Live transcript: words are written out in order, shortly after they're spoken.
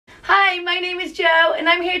Hi, my name is Jo and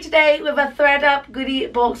I'm here today with a ThredUp Goody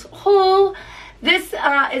box haul. This is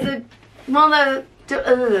let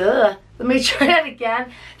me try that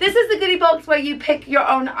again. This is the Goody box where you pick your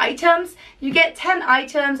own items. You get 10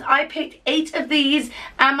 items. I picked 8 of these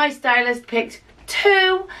and my stylist picked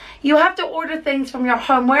 2. You have to order things from your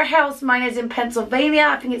home warehouse. Mine is in Pennsylvania.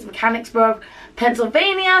 I think it's Mechanicsburg,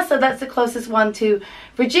 Pennsylvania. So that's the closest one to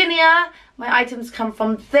Virginia. My items come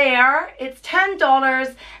from there. It's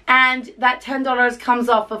 $10 and that $10 comes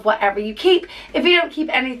off of whatever you keep. If you don't keep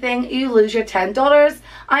anything, you lose your $10.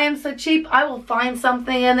 I am so cheap, I will find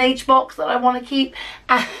something in each box that I want to keep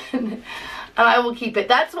and I will keep it.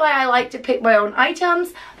 That's why I like to pick my own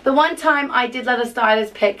items. The one time I did let a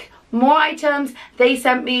stylist pick more items, they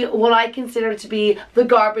sent me what I consider to be the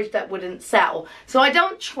garbage that wouldn't sell. So I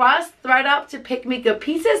don't trust ThredUp to pick me good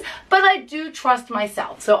pieces, but I do trust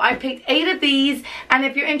myself. So I picked 8 of these, and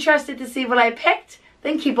if you're interested to see what I picked,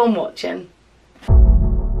 then keep on watching.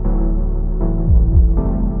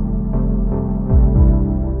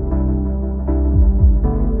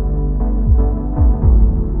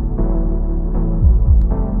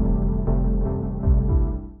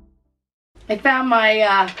 I found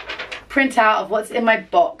my printout of what's in my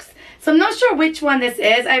box. So I'm not sure which one this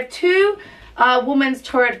is. I have 2 women's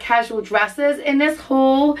tailored casual dresses in this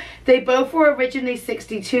haul. They both were originally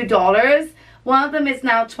 $62. One of them is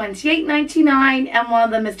now $28.99 and one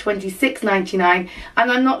of them is $26.99,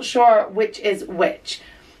 and I'm not sure which is which.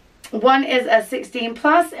 One is a 16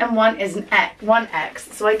 plus and one is an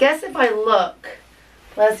 1X. So I guess if I look,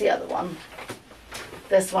 where's the other one?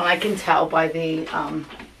 This one I can tell by the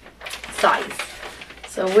size.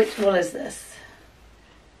 So which one is this?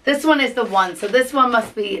 This one is the one. So this one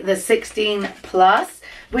must be the 16 plus,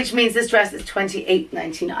 which means this dress is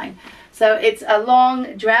 $28.99. So it's a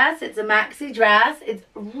long dress. It's a maxi dress. It's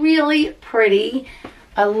really pretty.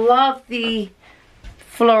 I love the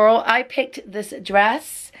floral. I picked this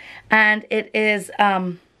dress and it is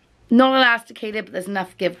not elasticated, but there's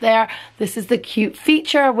enough give there. This is the cute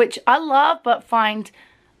feature, which I love, but find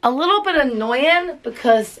a little bit annoying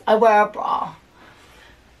because I wear a bra.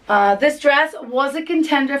 This dress was a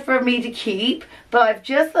contender for me to keep, but I've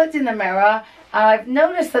just looked in the mirror and I've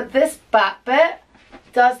noticed that this back bit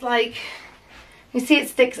does, like, you see it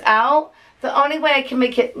sticks out. The only way I can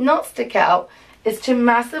make it not stick out is to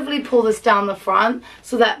massively pull this down the front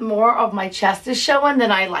so that more of my chest is showing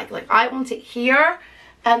than I like. Like, I want it here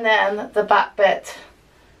and then the back bit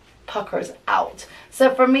puckers out.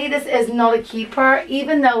 So for me, this is not a keeper,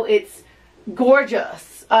 even though it's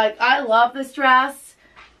gorgeous. I love this dress.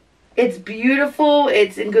 It's beautiful.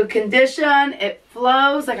 It's in good condition. It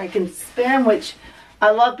flows. Like, I can spin, which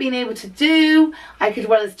I love being able to do. I could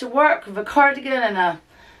wear this to work with a cardigan and a,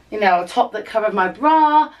 you know, a top that covered my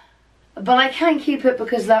bra. But I can't keep it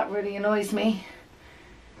because that really annoys me.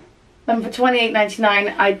 And for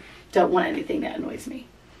 $28.99, I don't want anything that annoys me.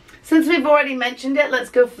 Since we've already mentioned it,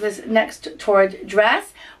 let's go for this next torrid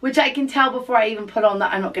dress, which I can tell before I even put on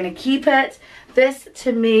that I'm not going to keep it. This,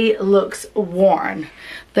 to me, looks worn.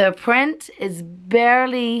 The print is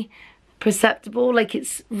barely perceptible. Like,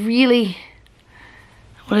 it's really,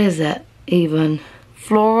 what is it even?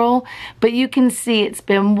 Floral. But you can see it's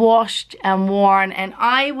been washed and worn. And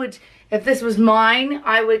I would, if this was mine,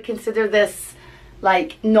 I would consider this,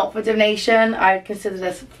 like, not for donation. I would consider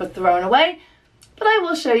this for throwing away. But I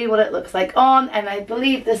will show you what it looks like on, and I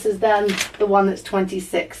believe this is then the one that's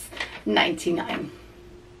 $26.99.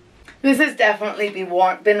 This has definitely been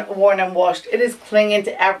worn and washed. It is clinging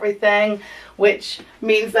to everything, which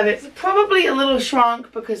means that it's probably a little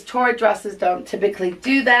shrunk because torrid dresses don't typically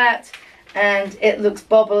do that. And it looks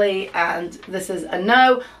bubbly, and this is a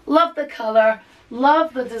no. Love the color,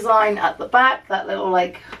 love the design at the back, that little,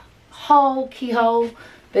 like, hole, keyhole,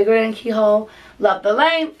 bigger than keyhole. Love the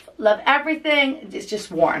length, love everything. It's just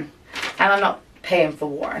worn, and I'm not paying for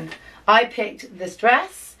worn. I picked this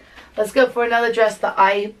dress. Let's go for another dress that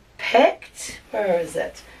I picked. Where is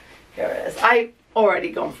it? Here it is. I've already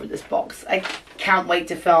gone through this box. I can't wait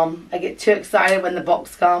to film. I get too excited when the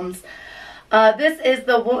box comes. This is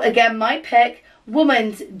the, again, my pick,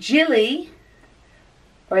 woman's Gilly,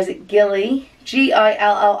 or is it Gilly?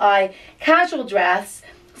 G-I-L-L-I, casual dress,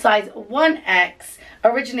 size 1X.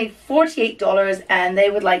 Originally $48 and they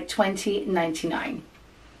would like $20.99.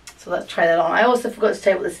 So let's try that on. I also forgot to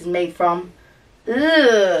tell you what this is made from.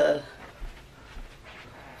 Ugh.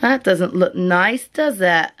 That doesn't look nice, does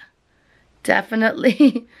it?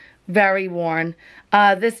 Definitely very worn.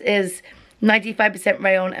 This is 95%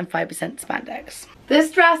 rayon and 5% spandex. This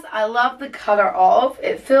dress I love the color of.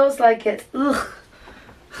 It feels like it's, ugh.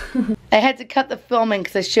 I had to cut the filming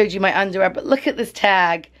because I showed you my underwear, but look at this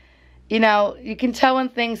tag. you know, you can tell when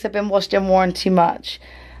things have been washed and worn too much.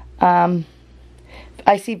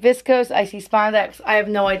 I see viscose, I see spandex. I have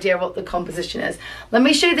no idea what the composition is. Let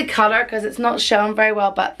me show you the color because it's not shown very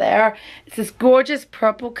well back there. It's this gorgeous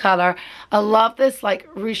purple color. I love this like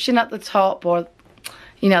ruching at the top, or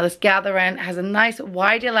you know, this gathering. It has a nice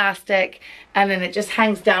wide elastic and then it just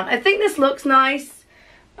hangs down. I think this looks nice.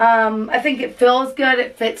 I think it feels good,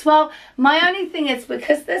 it fits well. My only thing is,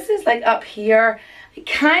 because this is like up here, it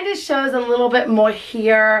kind of shows a little bit more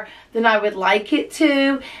here than I would like it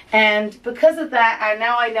to, and because of that,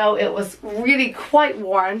 I know it was really quite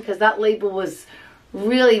worn because that label was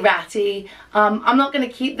really ratty. I'm not going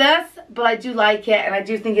to keep this, but I do like it and I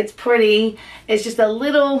do think it's pretty. It's just a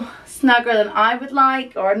little snugger than I would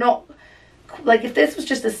like, or not, like if this was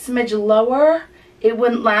just a smidge lower, it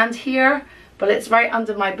wouldn't land here, but it's right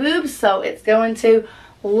under my boobs, so it's going to.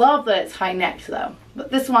 Love that it's high necked though,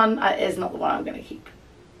 but this one is not the one I'm going to keep.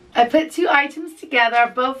 I put two items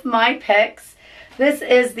together, both my picks. This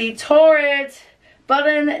is the Torrid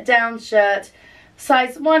button down shirt,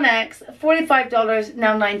 size 1X, $45,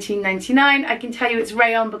 now $19.99. I can tell you it's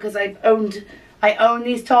rayon because I own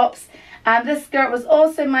these tops. And this skirt was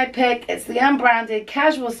also my pick. It's the unbranded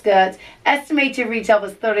casual skirt. Estimated retail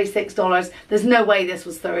was $36. There's no way this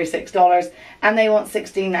was $36. And they want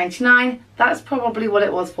 $16.99. That's probably what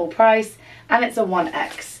it was full price. And it's a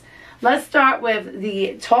 1X. Let's start with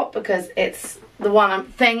the top because it's the one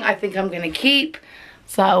thing I think I'm going to keep.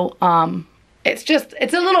 So, it's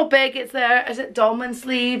a little big. It's there. Is it dolman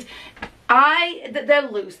sleeved? They're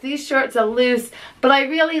loose. These shirts are loose, but I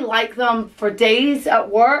really like them for days at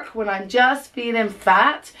work when I'm just feeling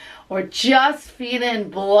fat or just feeling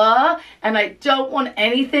blah and I don't want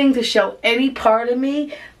anything to show any part of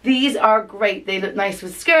me. These are great. They look nice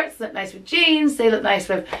with skirts, they look nice with jeans, they look nice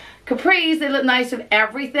with capris, they look nice with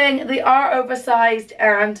everything. They are oversized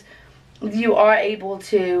and you are able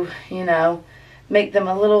to, you know, make them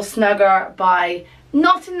a little snugger by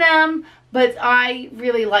knotting them. But I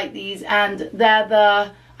really like these, and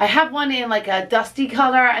they're I have one in like a dusty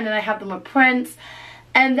color, and then I have them with prints,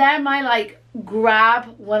 and they're my like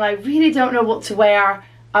grab when I really don't know what to wear.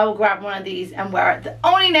 I will grab one of these and wear it. The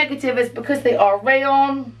only negative is because they are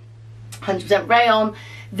rayon, 100% rayon,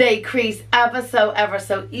 they crease ever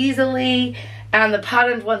so easily, and the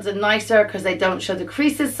patterned ones are nicer because they don't show the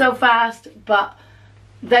creases so fast, but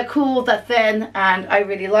they're cool, they're thin, and I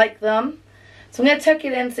really like them. So I'm going to tuck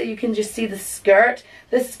it in so you can just see the skirt.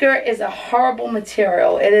 This skirt is a horrible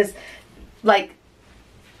material. It is like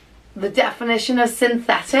the definition of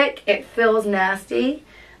synthetic. It feels nasty.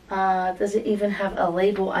 Does it even have a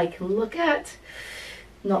label I can look at?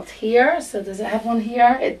 Not here. So does it have one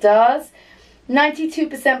here? It does. 92%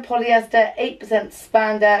 polyester, 8%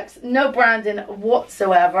 spandex. No branding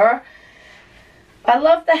whatsoever. I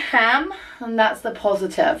love the hem, and that's the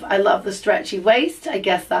positive. I love the stretchy waist. I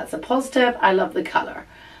guess that's a positive. I love the color.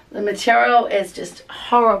 The material is just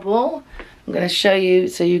horrible. I'm going to show you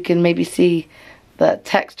so you can maybe see the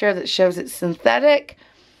texture that shows it's synthetic.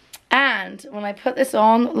 And when I put this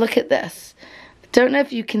on, look at this. I don't know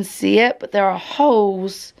if you can see it, but there are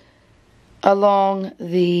holes along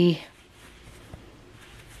the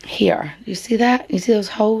here. You see that? You see those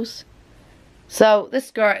holes? So this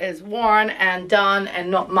skirt is worn and done and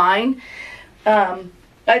not mine.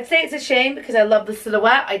 I'd say it's a shame because I love the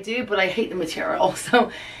silhouette. I do, but I hate the material.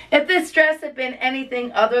 So if this dress had been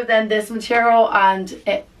anything other than this material and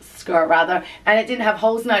skirt rather, and it didn't have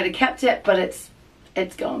holes, now I'd have kept it, but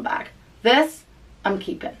it's going back. This I'm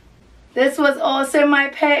keeping. This was also my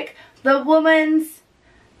pick. The woman's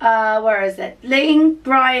where is it? Lane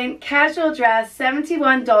Bryant casual dress,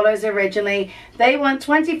 $71 originally. They want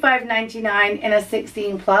 $25.99 in a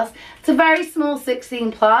 16 plus. It's a very small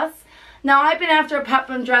 16 plus. Now I've been after a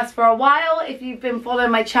peplum dress for a while. If you've been following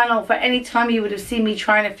my channel for any time, you would have seen me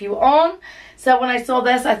trying a few on. So when I saw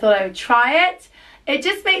this, I thought I would try it. It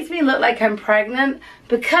just makes me look like I'm pregnant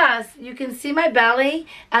because you can see my belly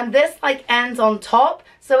and this like ends on top.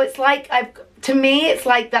 So it's like to me, it's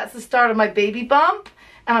like that's the start of my baby bump.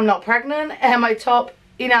 And I'm not pregnant, and my top,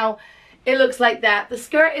 you know, it looks like that. The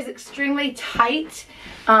skirt is extremely tight.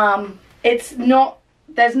 It's not,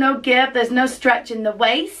 there's no give, there's no stretch in the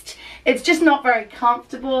waist. It's just not very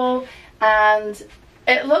comfortable, and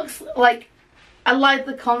it looks like, I like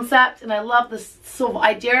the concept, and I love the sort of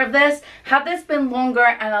idea of this. Had this been longer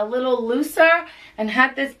and a little looser, and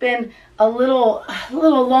had this been a little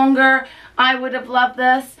longer, I would have loved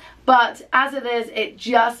this. But as it is, it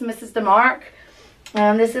just misses the mark.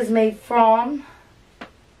 And this is made from,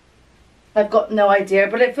 I've got no idea,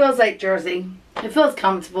 but it feels like jersey. It feels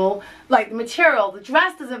comfortable. Like the material, the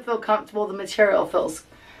dress doesn't feel comfortable, the material feels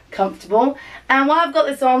comfortable. And while I've got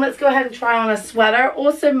this on, let's go ahead and try on a sweater.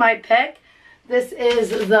 Also my pick. This is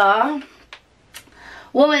the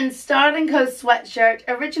woman's Starling Co sweatshirt.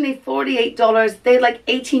 Originally $48. They like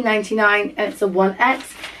 $18.99 and it's a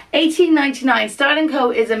 1X. $18.99. Starling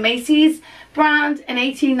Co is a Macy's brand and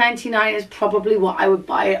 $18.99 is probably what I would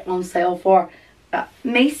buy it on sale for.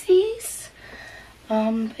 Macy's?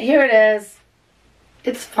 Here it is.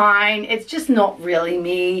 It's fine. It's just not really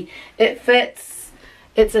me. It fits.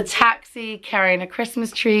 It's a taxi carrying a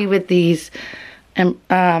Christmas tree with these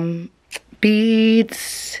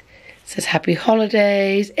beads. It says happy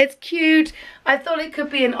holidays. It's cute. I thought it could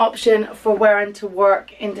be an option for wearing to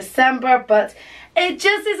work in December, but it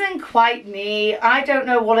just isn't quite me. I don't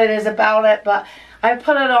know what it is about it, but I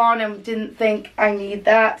put it on and didn't think I need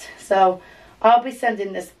that. So I'll be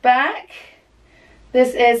sending this back.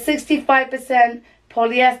 This is 65%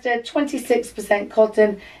 polyester, 26%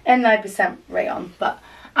 cotton, and 9% rayon. But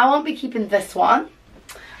I won't be keeping this one.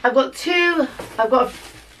 I've got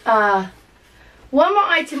one more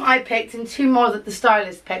item I picked and two more that the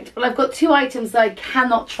stylist picked. But I've got two items that I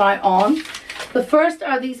cannot try on. The first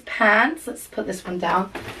are these pants. Let's put this one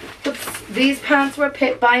down. Oops. These pants were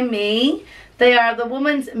picked by me. They are the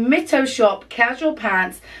Woman's Mito Shop casual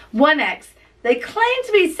pants, 1X. They claim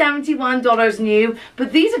to be $71 new,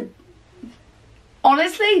 but these are,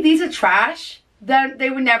 honestly, these are trash.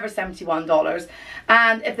 They were never $71.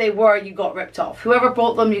 And if they were, you got ripped off. Whoever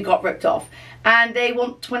bought them, you got ripped off. And they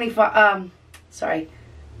want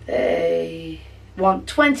they want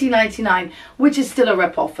 $20.99, which is still a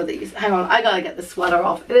rip-off for these. Hang on, I gotta get the sweater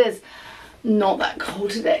off. It is not that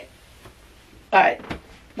cold today. Alright,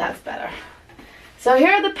 that's better. So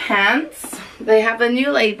here are the pants. They have a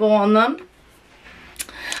new label on them.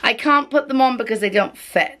 I can't put them on because they don't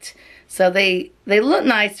fit. So they look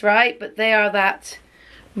nice, right? But they are that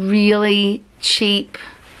really cheap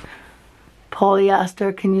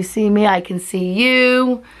polyester. Can you see me? I can see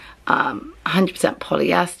you. 100%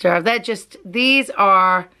 polyester. These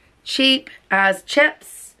are cheap as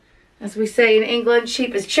chips. As we say in England,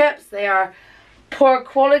 cheap as chips. They are poor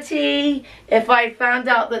quality. If I found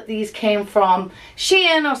out that these came from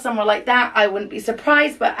Shein or somewhere like that, I wouldn't be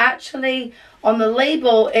surprised. But actually, on the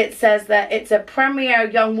label, it says that it's a premier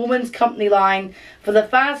young woman's company line for the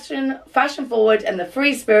fashion forward and the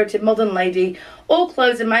free-spirited modern lady. All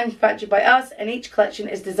clothes are manufactured by us, and each collection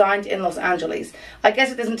is designed in Los Angeles. I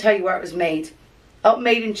guess it doesn't tell you where it was made. Oh,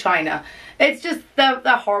 made in China. It's just, they're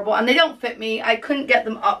horrible, and they don't fit me. I couldn't get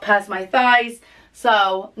them up past my thighs,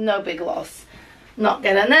 so no big loss. Not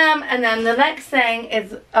getting them. And then the next thing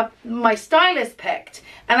is my stylist picked,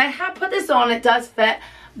 and I have put this on. It does fit,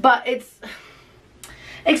 but it's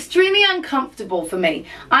extremely uncomfortable for me.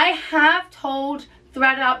 I have told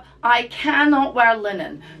ThredUp I cannot wear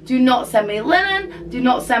linen. Do not send me linen, do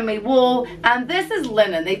not send me wool, and this is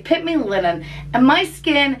linen. They picked me linen, and my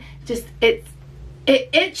skin just, it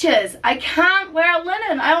itches. I can't wear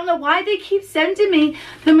linen. I don't know why they keep sending me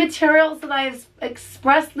the materials that I've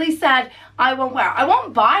expressly said I won't wear. I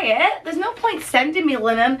won't buy it. There's no point sending me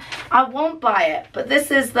linen. I won't buy it. But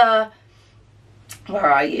this is the, where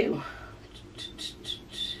are you?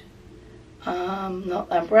 Not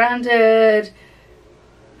that branded.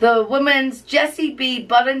 The women's Jessie B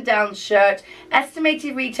button-down shirt.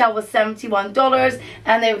 Estimated retail was $71,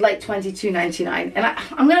 and they were like $22.99. And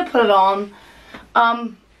I'm gonna put it on.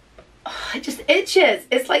 It just itches.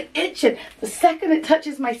 It's like itching the second it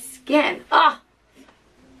touches my skin.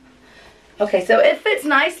 Okay, so it fits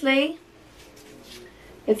nicely.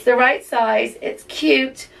 It's the right size. It's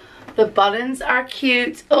cute. The buttons are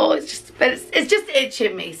cute. Oh, it's just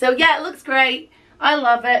itching me. So yeah, it looks great. I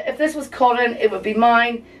love it. If this was cotton, it would be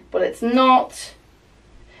mine, but it's not.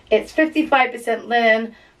 It's 55%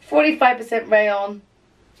 linen, 45% rayon.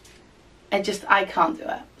 I can't do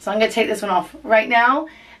it. So I'm going to take this one off right now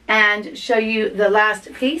and show you the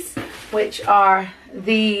last piece, which are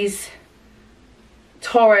these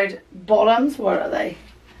Torrid bottoms. What are they?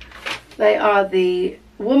 They are the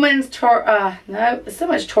woman's no, there's so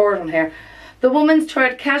much Torrid on here. The woman's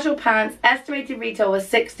Torrid casual pants. Estimated retail was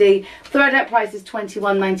 $60. ThredUp price is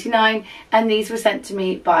 $21.99, and these were sent to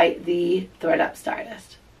me by the ThredUp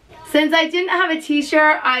stylist. Since I didn't have a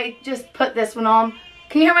t-shirt, I just put this one on.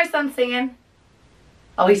 Can you hear my son singing?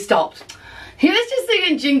 Oh, he stopped. He was just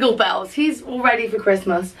singing Jingle Bells. He's all ready for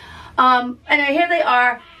Christmas. Anyway, here they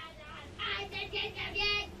are.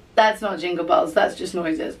 That's not Jingle Bells, that's just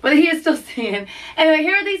noises. But he is still singing. Anyway,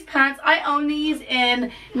 here are these pants. I own these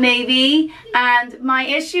in navy, and my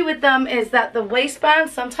issue with them is that the waistband,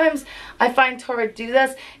 sometimes I find Torrid do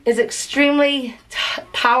this, is extremely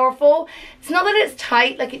powerful. It's not that it's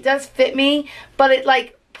tight, like it does fit me, but it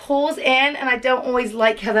like holes in, and I don't always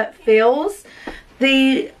like how that feels.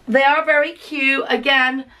 They are very cute.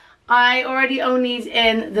 Again, I already own these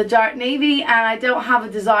in the dark navy, and I don't have a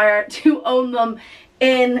desire to own them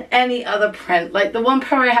in any other print. Like the one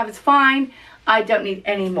pair I have is fine. I don't need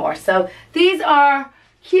any more. So these are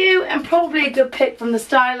cute and probably a good pick from the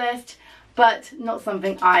stylist, but not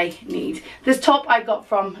something I need. This top I got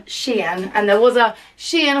from Shein, and there was a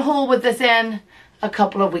Shein haul with this in a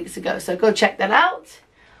couple of weeks ago, so go check that out.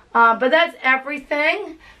 But that's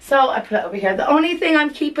everything. So I put it over here. The only thing I'm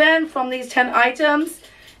keeping from these 10 items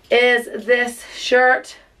is this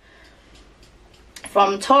shirt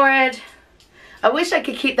from Torrid. I wish I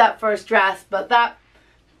could keep that first dress, but that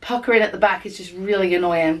puckering at the back is just really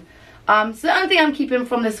annoying. So the only thing I'm keeping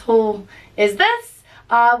from this haul is this.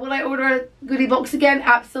 Will I order a goodie box again?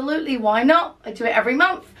 Absolutely, why not? I do it every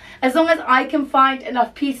month. As long as I can find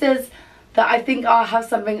enough pieces that I think I'll have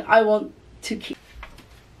something I want to keep.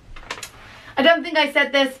 I don't think I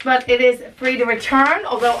said this, but it is free to return,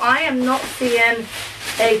 although I am not seeing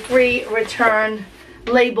a free return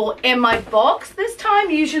label in my box this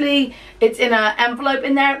time. Usually it's in an envelope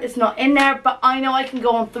in there. It's not in there, but I know I can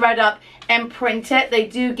go on ThredUp and print it. They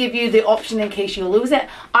do give you the option in case you lose it.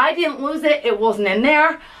 I didn't lose it. It wasn't in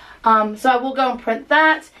there. So I will go and print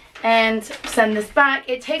that and send this back.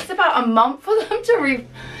 It takes about a month for them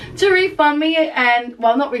to refund me, and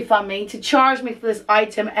well, not refund me, to charge me for this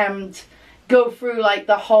item and go through like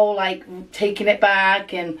the whole like taking it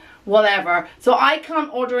back and whatever. So I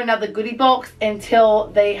can't order another goodie box until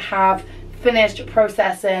they have finished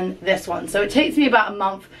processing this one. So it takes me about a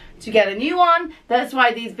month to get a new one. That's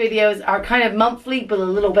why these videos are kind of monthly but a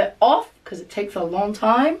little bit off, because it takes a long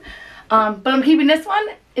time. But I'm keeping this one.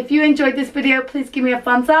 If you enjoyed this video, please give me a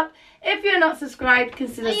thumbs up. If you're not subscribed,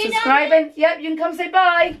 consider subscribing. Yep, you can come say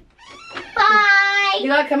bye. Bye. You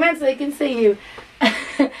gotta come in so they can see you.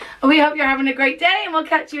 We hope you're having a great day, and we'll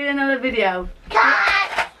catch you in another video.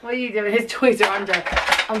 Cut. What are you doing? His toys are under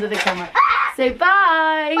the camera. Say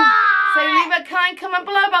bye. Bye. So leave a kind comment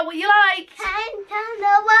below about what you like. Kind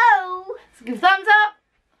below. So give thumbs up.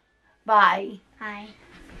 Bye. Bye.